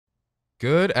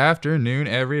Good afternoon,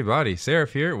 everybody.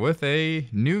 Seraph here with a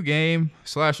new game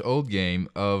slash old game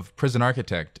of Prison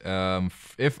Architect.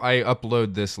 If I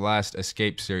upload this last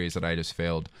escape series that I just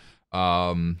failed,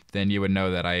 then you would know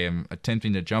that I am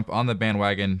attempting to jump on the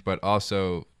bandwagon, but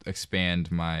also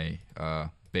expand my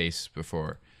base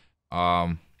before.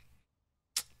 Um,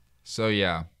 so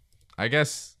yeah, I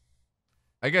guess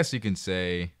you can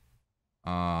say,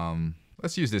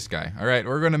 let's use this guy. All right,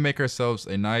 we're gonna make ourselves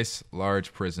a nice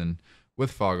large prison with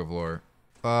fog of lore.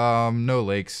 No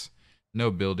lakes,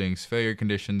 no buildings, failure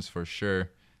conditions for sure.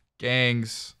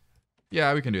 Gangs,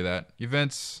 yeah, we can do that.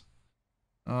 Events,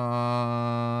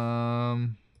 why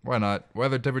not?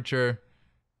 Weather temperature,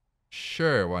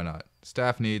 sure, why not?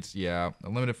 Staff needs, yeah.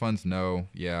 Unlimited funds, no,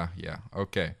 yeah.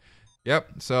 Okay, yep.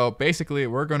 So basically,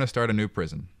 we're gonna start a new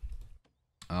prison.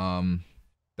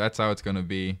 That's how it's gonna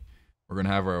be. We're gonna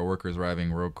have our workers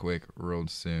arriving real quick, real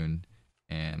soon,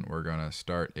 and we're gonna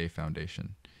start a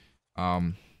foundation.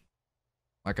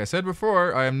 Like I said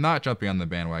before, I am not jumping on the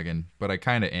bandwagon, but I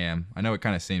kind of am. I know it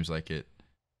kind of seems like it,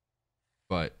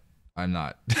 but I'm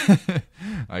not.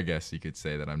 I guess you could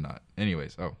say that I'm not.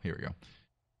 Anyways, oh, here we go.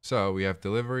 So we have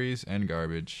deliveries and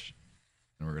garbage,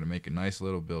 and we're gonna make a nice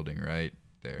little building right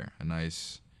there. A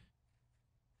nice.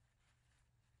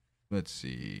 Let's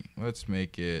see. Let's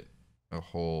make it a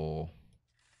whole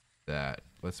that.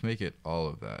 Let's make it all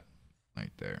of that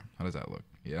right there. How does that look?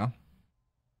 Yeah.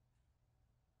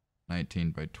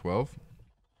 19 by 12.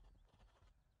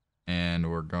 And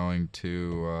we're going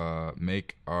to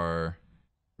make our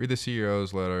read the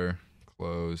CEO's letter,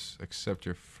 close, accept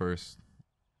your first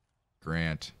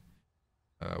grant.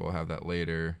 We'll have that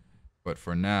later. But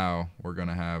for now, we're going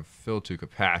to have fill to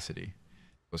capacity.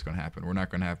 What's going to happen? We're not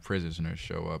going to have prisoners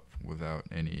show up without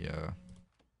any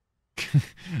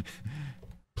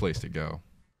place to go.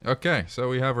 Okay, so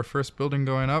we have our first building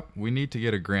going up. We need to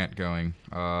get a grant going.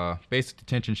 Basic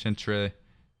detention center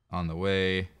on the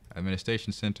way.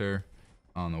 Administration center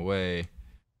on the way.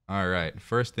 All right,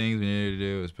 first things we need to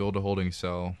do is build a holding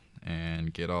cell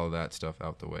and get all that stuff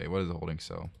out the way. What is a holding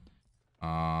cell?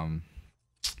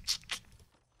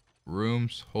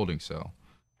 Rooms, holding cell.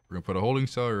 We're gonna put a holding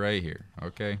cell right here,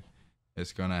 okay?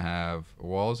 It's gonna have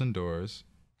walls and doors.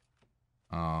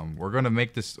 We're gonna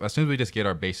make this, as soon as we just get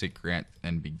our basic grant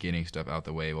and beginning stuff out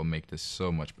the way, we'll make this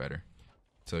so much better.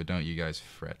 So don't you guys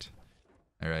fret.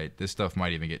 All right, this stuff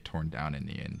might even get torn down in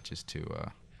the end, just to,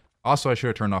 also I should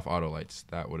have turned off auto lights.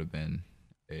 That would have been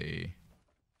a,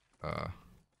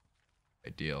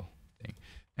 ideal thing.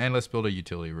 And let's build a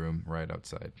utility room right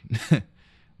outside.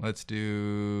 Let's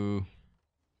do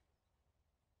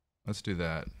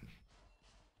that.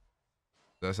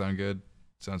 Does that sound good?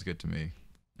 Sounds good to me.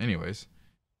 Anyways,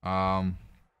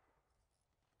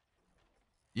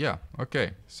 yeah,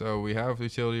 okay. So we have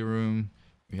utility room.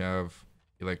 We have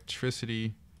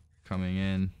electricity coming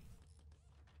in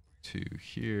to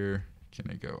here. Can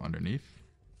it go underneath?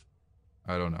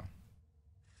 I don't know.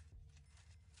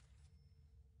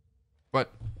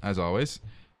 But as always,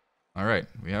 all right,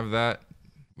 we have that.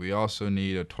 We also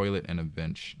need a toilet and a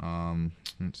bench.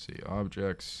 Let's see,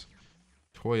 objects,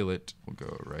 toilet will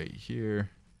go right here,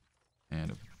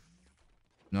 and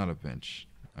not a bench.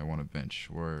 I want a bench.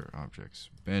 Where are objects?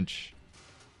 Bench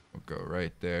will go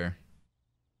right there,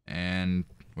 and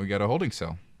we got a holding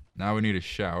cell. Now we need a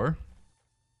shower.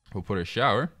 We'll put a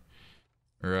shower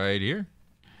right here.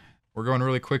 We're going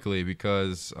really quickly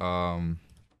because we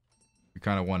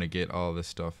kind of want to get all this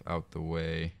stuff out the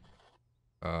way.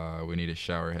 We need a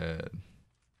shower head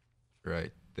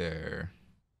right there,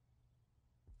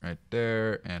 right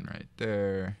there, and right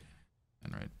there,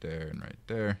 and right there, and right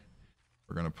there.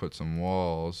 We're gonna put some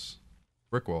walls,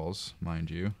 brick walls, mind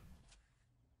you,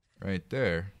 right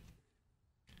there.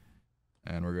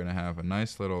 And we're gonna have a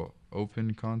nice little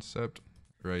open concept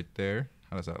right there.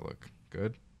 How does that look?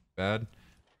 Good? Bad?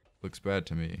 Looks bad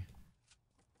to me.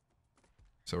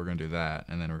 So we're gonna do that,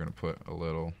 and then we're gonna put a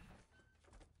little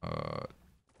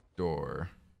door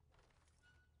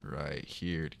right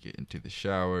here to get into the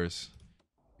showers.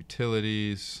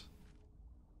 Utilities,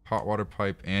 hot water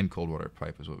pipe and cold water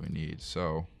pipe is what we need.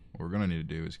 So what we're gonna need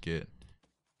to do is get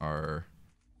our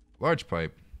large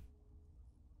pipe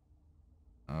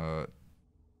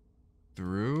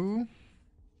through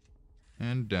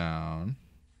and down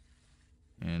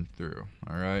and through.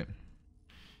 All right,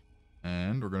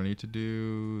 and we're gonna need to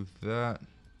do that,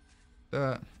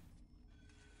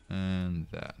 and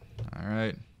that. All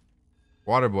right,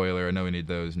 water boiler, I know we need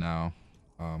those now,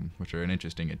 which are an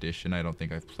interesting addition. I don't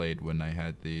think I've played when I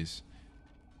had these.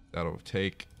 That'll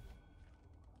take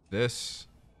this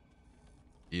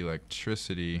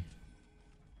electricity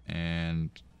and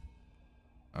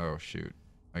Oh, shoot.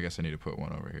 I guess I need to put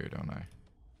one over here, don't I?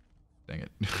 Dang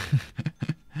it.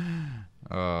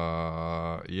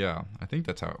 Yeah, I think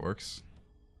that's how it works.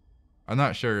 I'm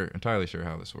not entirely sure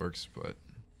how this works, but...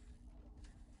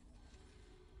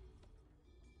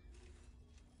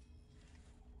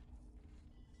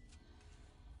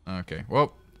 Okay,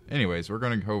 well, anyways, we're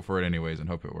going to go for it anyways and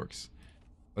hope it works.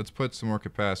 Let's put some more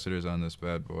capacitors on this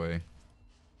bad boy.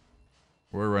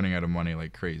 We're running out of money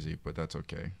like crazy, but that's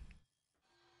okay.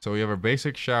 So we have our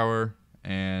basic shower,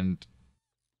 and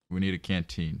we need a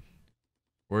canteen.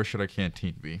 Where should our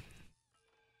canteen be?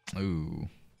 Ooh.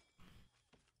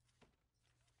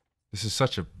 This is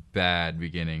such a bad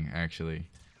beginning, actually.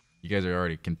 You guys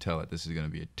already can tell that this is going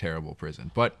to be a terrible prison.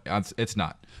 But it's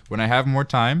not. When I have more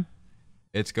time,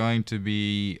 it's going to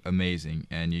be amazing.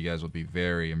 And you guys will be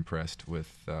very impressed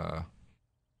with I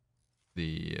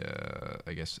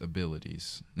guess,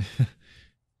 abilities.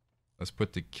 Let's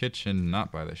put the kitchen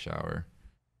not by the shower.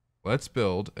 Let's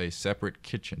build a separate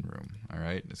kitchen room. All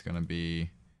right. It's going to be...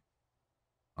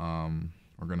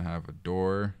 we're going to have a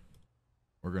door.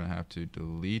 We're going to have to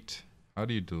delete. How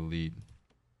do you delete?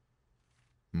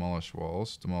 Demolish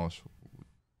walls. Demolish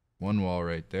one wall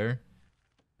right there.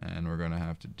 And we're going to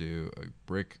have to do a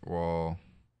brick wall.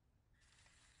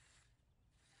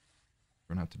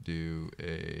 We're going to have to do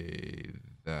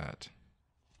that.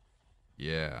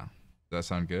 Yeah. Does that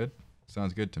sound good?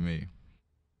 Sounds good to me.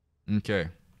 Okay.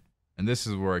 And this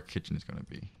is where our kitchen is going to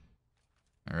be.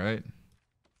 All right.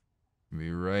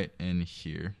 Be right in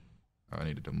here. Oh, I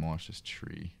need to demolish this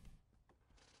tree.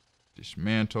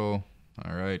 Dismantle.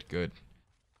 All right, good.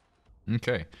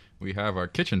 Okay, we have our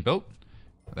kitchen built.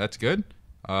 That's good.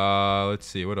 Let's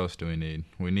see, what else do we need?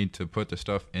 We need to put the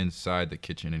stuff inside the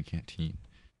kitchen and canteen.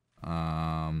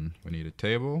 We need a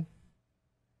table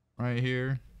right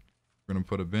here. We're gonna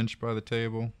put a bench by the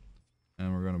table,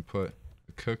 and we're gonna put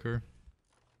a cooker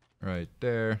right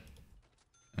there,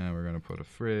 and we're gonna put a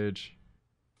fridge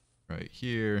right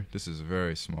here. This is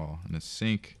very small, and a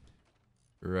sink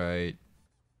right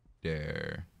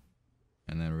there.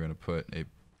 And then we're gonna put a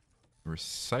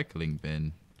recycling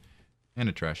bin and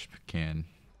a trash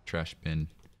bin,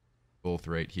 both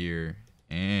right here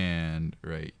and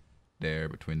right there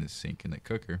between the sink and the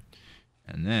cooker.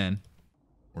 And then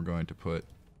we're going to put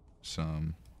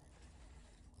some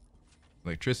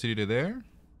electricity to there,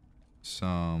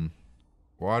 some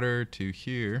water to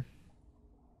here,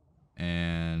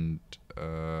 and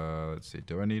let's see,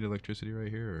 do I need electricity right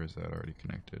here, or is that already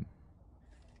connected?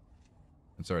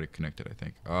 It's already connected, I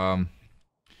think.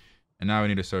 And now we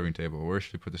need a serving table. Where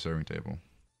should we put the serving table?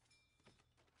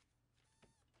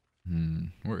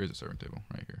 Where is the serving table?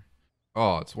 Right here.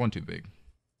 Oh, it's one too big.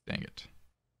 Dang it.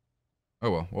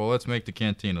 Oh well. Well, let's make the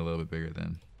canteen a little bit bigger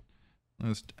then.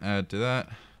 Let's add to that.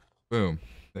 Boom.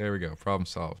 There we go. Problem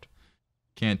solved.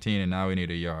 Canteen, and now we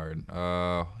need a yard.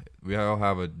 We all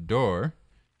have a door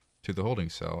to the holding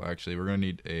cell. Actually, we're gonna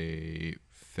need a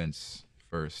fence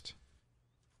first.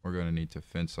 We're gonna need to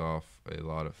fence off a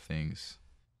lot of things.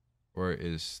 Where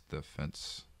is the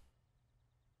fence?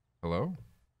 Hello?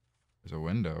 There's a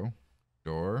window.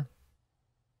 Door.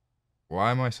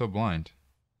 Why am I so blind?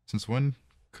 Since when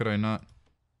could I not?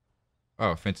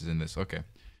 Oh, fence is in this. Okay.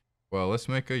 Well, let's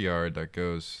make a yard that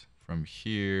goes from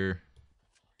here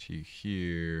to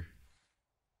here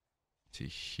to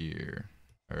here.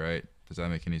 Alright. Does that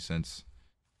make any sense?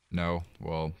 No?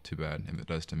 Well, too bad if it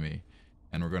does to me.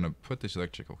 And we're going to put this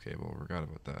electrical cable. Forgot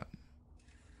about that.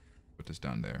 Put this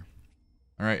down there.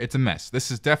 Alright, it's a mess. This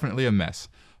is definitely a mess.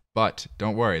 But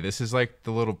don't worry. This is like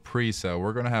the little pre-cell.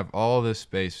 We're going to have all this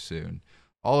space soon.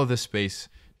 All of this space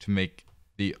to make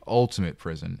the ultimate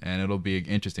prison. And it'll be an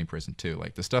interesting prison too.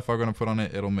 Like the stuff I'm going to put on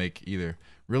it, it'll make either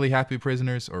really happy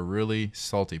prisoners or really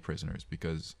salty prisoners.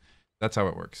 Because that's how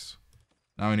it works.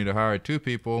 Now we need to hire 2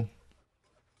 people.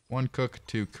 1 cook,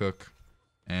 2 cook,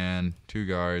 and 2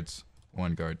 guards.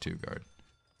 1 guard, 2 guard.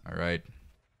 Alright.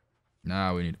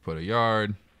 Now we need to put a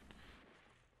yard.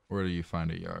 Where do you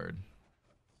find a yard?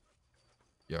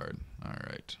 Yard.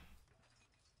 Alright.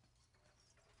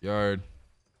 Yard.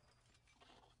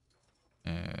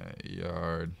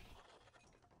 Yard.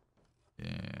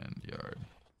 And yard.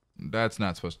 That's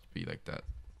not supposed to be like that,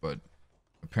 but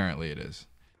apparently it is.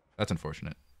 That's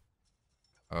unfortunate.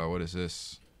 What is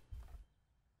this?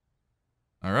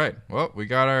 Alright, well, we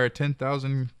got our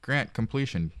 10,000 grant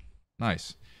completion.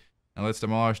 Nice. Now let's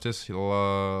demolish this,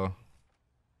 what's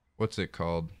it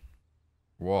called?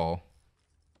 Wall.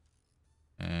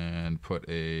 And put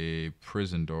a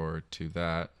prison door to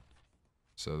that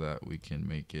so that we can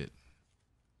make it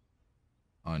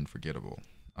unforgettable.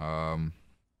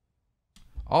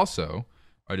 Also,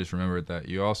 I just remembered that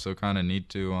you also kind of need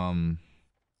to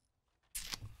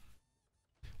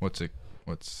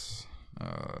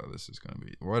this is gonna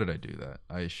be, why did I do that?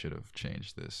 I should have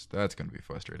changed this. That's gonna be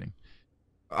frustrating.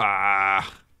 Oh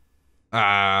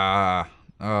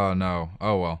no.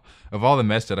 Oh well. Of all the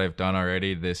mess that I've done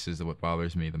already, this is what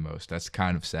bothers me the most. That's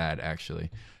kind of sad,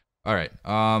 actually. All right.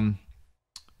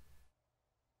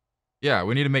 Yeah,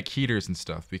 we need to make heaters and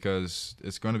stuff because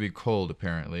it's going to be cold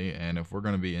apparently, and if we're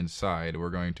going to be inside, we're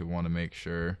going to want to make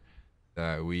sure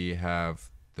that we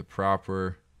have the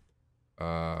proper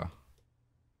how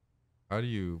do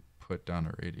you put down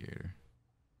a radiator?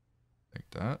 Like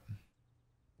that?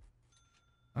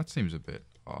 That seems a bit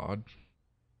odd.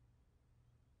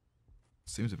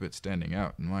 Seems a bit standing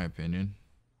out in my opinion.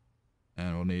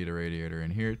 And we'll need a radiator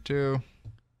in here too.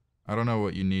 I don't know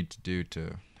what you need to do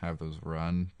to have those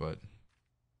run, but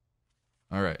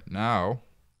alright, now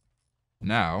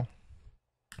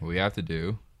what we have to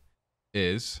do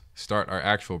is start our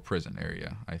actual prison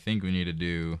area. I think we need to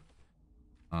do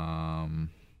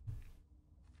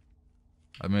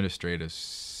administrative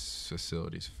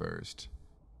facilities first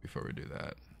before we do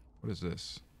that. What is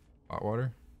this? Hot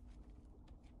water?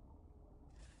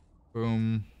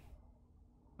 Boom.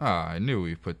 Ah, I knew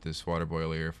we put this water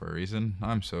boiler here for a reason.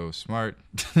 I'm so smart.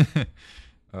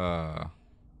 And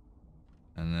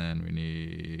then we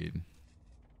need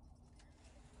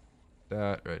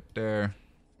that right there.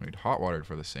 We need hot water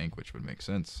for the sink, which would make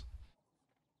sense.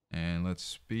 And let's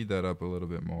speed that up a little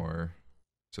bit more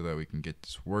so that we can get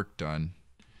this work done.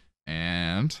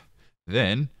 And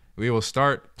then we will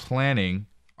start planning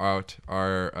out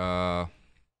our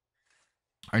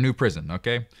new prison,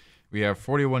 okay? We have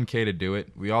 41K to do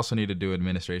it. We also need to do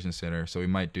administration center, so we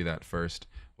might do that first.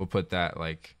 We'll put that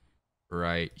like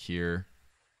right here.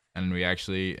 And we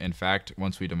actually, in fact,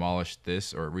 once we demolish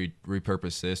this or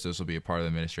repurpose this will be a part of the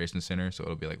administration center, so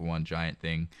it'll be like one giant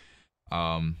thing.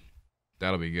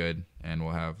 That'll be good, and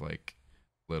we'll have like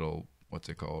little, what's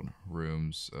it called,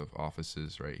 rooms of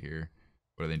offices right here.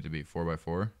 What do they need to be,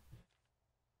 4x4?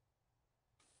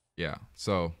 Yeah,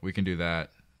 so we can do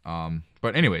that.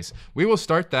 But anyways, we will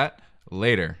start that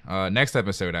later, next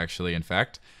episode actually, in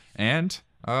fact. And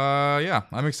yeah,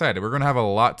 I'm excited. We're gonna have a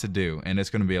lot to do, and it's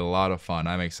gonna be a lot of fun.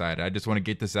 I'm excited. I just want to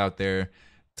get this out there,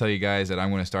 tell you guys that I'm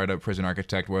gonna start up Prison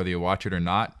Architect whether you watch it or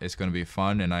not. It's gonna be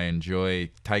fun, and I enjoy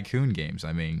tycoon games.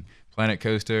 I mean, Planet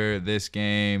Coaster, this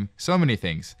game, so many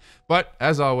things. But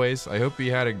as always, I hope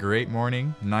you had a great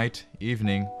morning, night,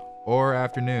 evening, or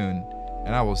afternoon,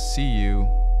 and I will see you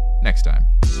next time.